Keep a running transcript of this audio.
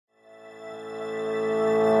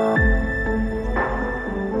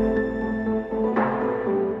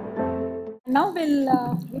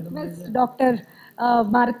request Dr.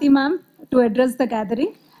 Bharathi ma'am to address the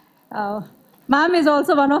gathering. Ma'am is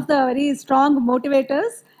also one of the very strong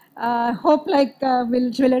motivators. Hope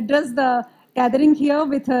she will address the gathering here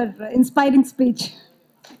with her inspiring speech.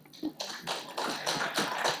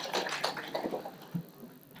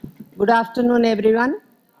 Good afternoon, everyone.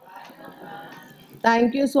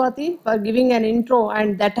 Thank you, Swati, for giving an intro,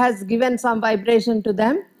 and that has given some vibration to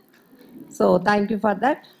them. So thank you for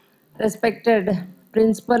that. Respected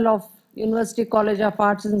Principal of University College of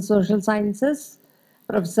Arts and Social Sciences,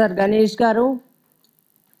 Professor Ganesh Garu,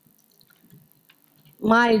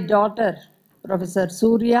 my daughter, Professor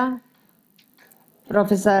Surya,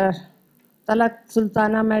 Professor Talak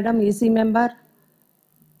Sultana Madam, EC member,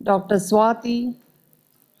 Dr. Swati,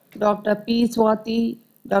 Dr. P. Swati,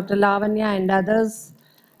 Dr. Lavanya and others,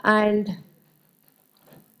 and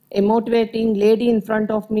a motivating lady in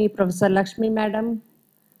front of me, Professor Lakshmi Madam,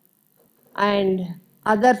 and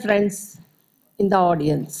other friends in the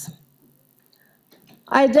audience.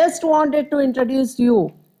 I just wanted to introduce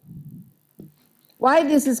you why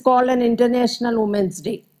this is called an International Women's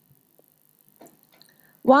Day.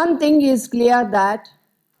 One thing is clear that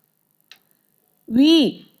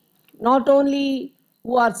we, not only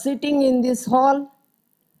who are sitting in this hall,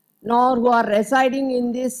 nor who are residing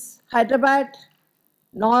in this Hyderabad,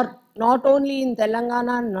 nor not only in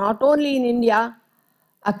Telangana, not only in India,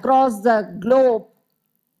 across the globe,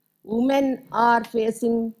 women are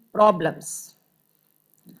facing problems.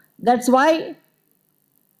 That's why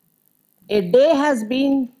a day has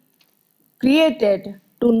been created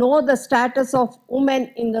to know the status of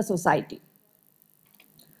women in the society.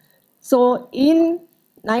 So in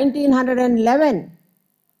 1911,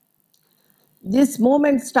 this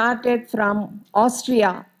movement started from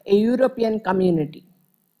Austria, a European community.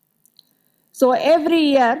 So every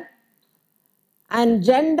year, and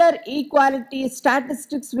gender equality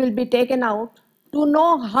statistics will be taken out to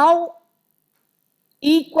know how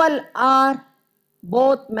equal are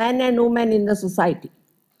both men and women in the society.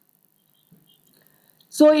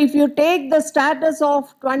 So if you take the status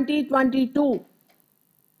of 2022,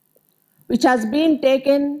 which has been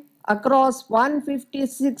taken across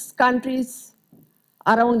 156 countries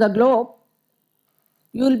around the globe,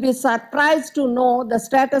 you will be surprised to know the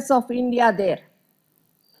status of India there.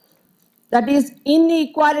 That is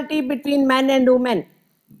inequality between men and women.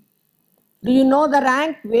 Do you know the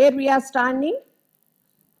rank where we are standing?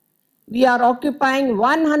 We are occupying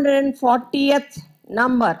 140th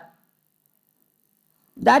number.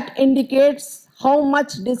 That indicates how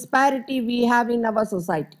much disparity we have in our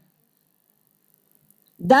society.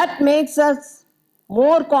 That makes us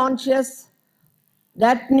more conscious,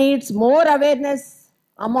 that needs more awareness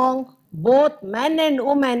among both men and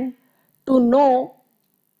women to know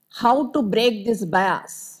how to break this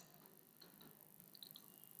bias.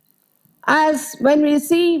 As when we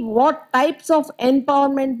see what types of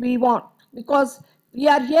empowerment we want, because we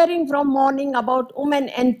are hearing from morning about women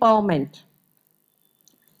empowerment.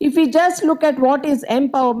 If we just look at what is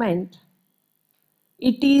empowerment,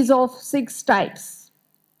 it is of 6 types.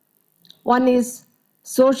 One is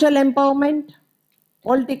social empowerment,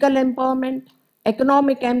 political empowerment,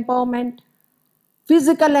 economic empowerment,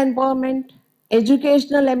 physical empowerment,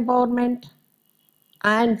 educational empowerment,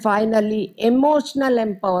 and finally, emotional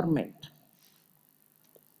empowerment.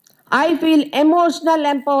 I feel emotional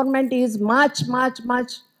empowerment is much, much,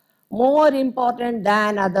 much more important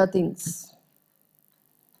than other things.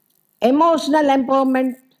 Emotional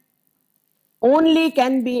empowerment only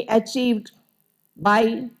can be achieved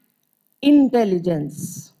by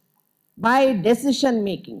intelligence, by decision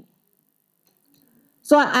making.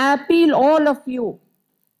 So I appeal all of you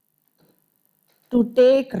to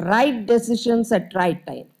take right decisions at right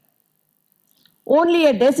time. Only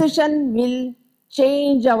a decision will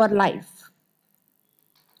change our life,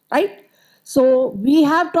 right? So we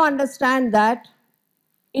have to understand that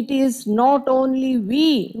it is not only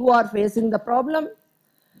we who are facing the problem,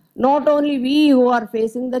 not only we who are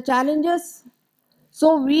facing the challenges.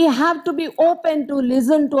 So we have to be open to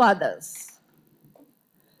listen to others.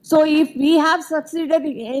 So if we have succeeded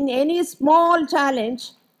in any small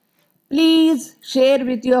challenge, please share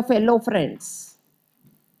with your fellow friends.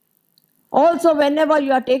 Also, whenever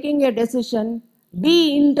you are taking a decision,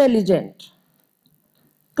 be intelligent.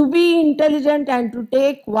 To be intelligent and to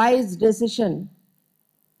take wise decision,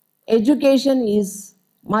 education is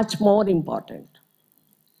much more important.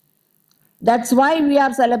 That's why we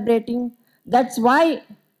are celebrating. That's why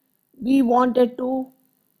we wanted to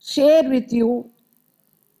share with you,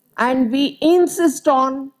 and we insist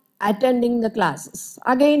on attending the classes.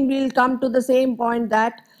 Again, we'll come to the same point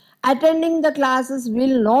that Attending the classes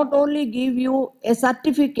will not only give you a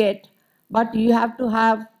certificate, but you have to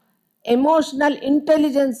have emotional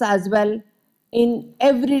intelligence as well in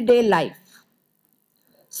everyday life.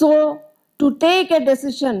 So, to take a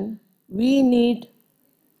decision, we need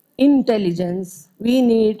intelligence, we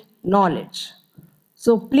need knowledge.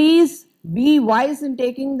 So, please be wise in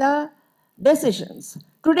taking the decisions.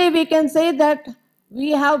 Today, we can say that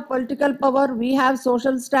we have political power, we have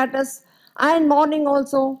social status, and morning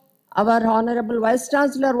also, our Honorable Vice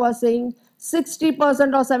Chancellor was saying 60%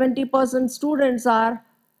 or 70% students are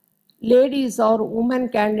ladies or women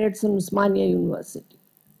candidates in Usmania University.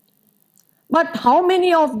 But how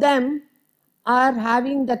many of them are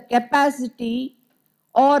having the capacity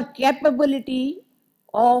or capability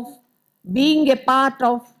of being a part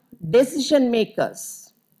of decision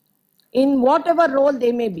makers in whatever role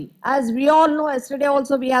they may be? As we all know, yesterday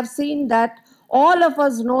also we have seen that all of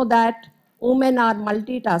us know that women are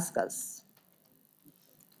multitaskers.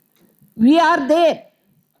 We are there,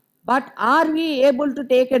 but are we able to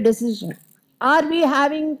take a decision? Are we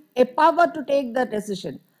having a power to take the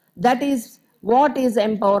decision? That is what is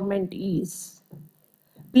empowerment is.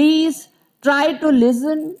 Please try to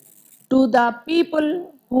listen to the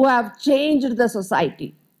people who have changed the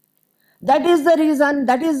society. That is the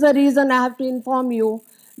reason I have to inform you.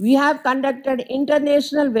 We have conducted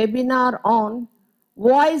international webinar on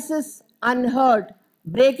Voices Unheard,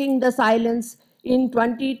 Breaking the Silence in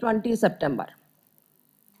 2020 September.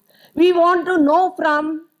 We want to know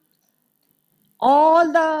from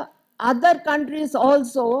all the other countries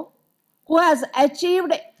also who has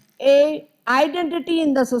achieved a identity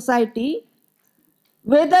in the society,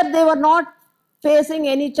 whether they were not facing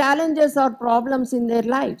any challenges or problems in their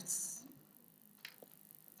lives.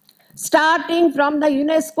 Starting from the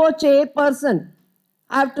UNESCO chairperson,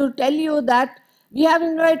 I have to tell you that we have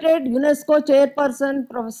invited UNESCO chairperson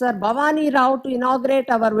Professor Bhavani Rao to inaugurate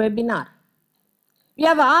our webinar. We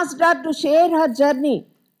have asked her to share her journey,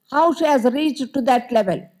 how she has reached to that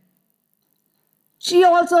level. She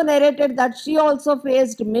also narrated that she also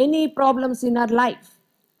faced many problems in her life.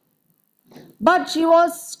 But she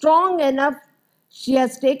was strong enough, she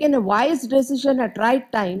has taken a wise decision at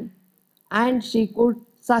right time, and she could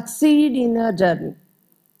succeed in her journey.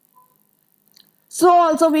 So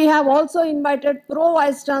also we have also invited Pro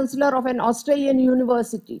Vice Chancellor of an Australian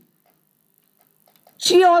university.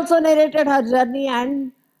 She also narrated her journey,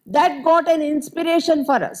 and that got an inspiration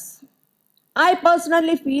for us. I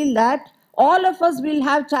personally feel that all of us will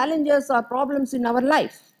have challenges or problems in our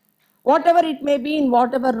life, whatever it may be, in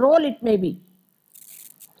whatever role it may be,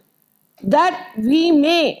 that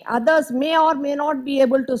others may or may not be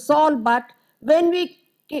able to solve, but when we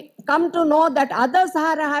come to know that others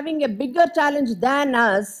are having a bigger challenge than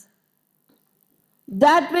us,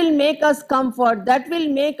 that will make us comfort, that will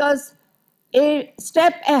make us a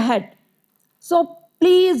step ahead. So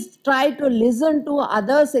please try to listen to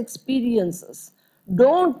others' experiences.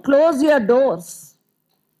 Don't close your doors.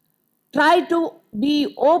 Try to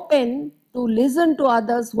be open to listen to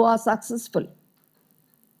others who are successful.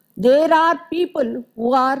 There are people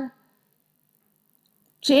who are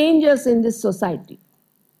changers in this society.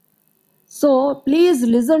 So please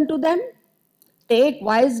listen to them, take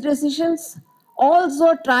wise decisions,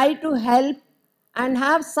 also try to help and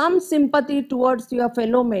have some sympathy towards your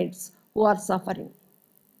fellow mates who are suffering.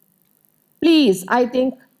 Please, I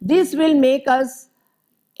think this will make us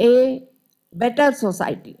a better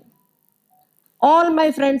society. All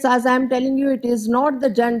my friends, as I am telling you, it is not the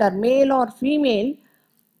gender, male or female.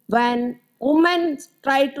 When women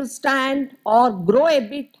try to stand or grow a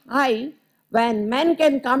bit high, when men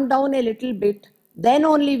can come down a little bit, then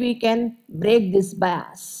only we can break this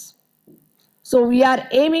bias. So we are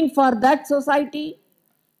aiming for that society.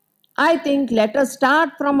 I think let us start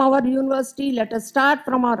from our university, let us start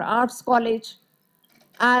from our arts college,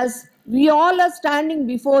 as we all are standing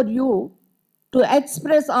before you to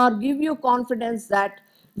express or give you confidence that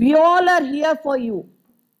we all are here for you.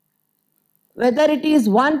 Whether it is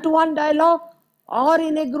one-to-one dialogue or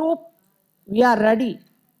in a group, we are ready.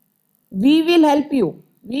 We will help you.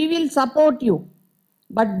 We will support you.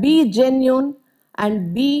 But be genuine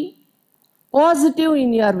and be positive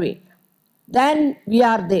in your way. Then we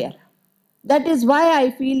are there. That is why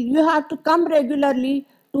I feel you have to come regularly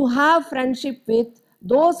to have friendship with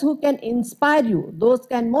those who can inspire you, those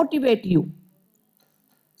can motivate you.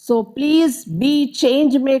 So please be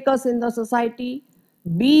change makers in the society,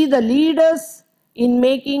 be the leaders in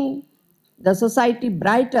making the society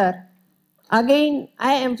brighter. Again,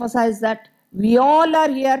 I emphasize that we all are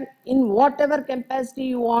here in whatever capacity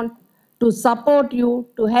you want to support you,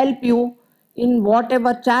 to help you. in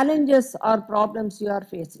whatever challenges or problems you are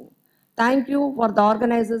facing. Thank you for the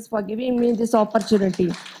organizers for giving me this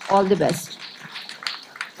opportunity. All the best.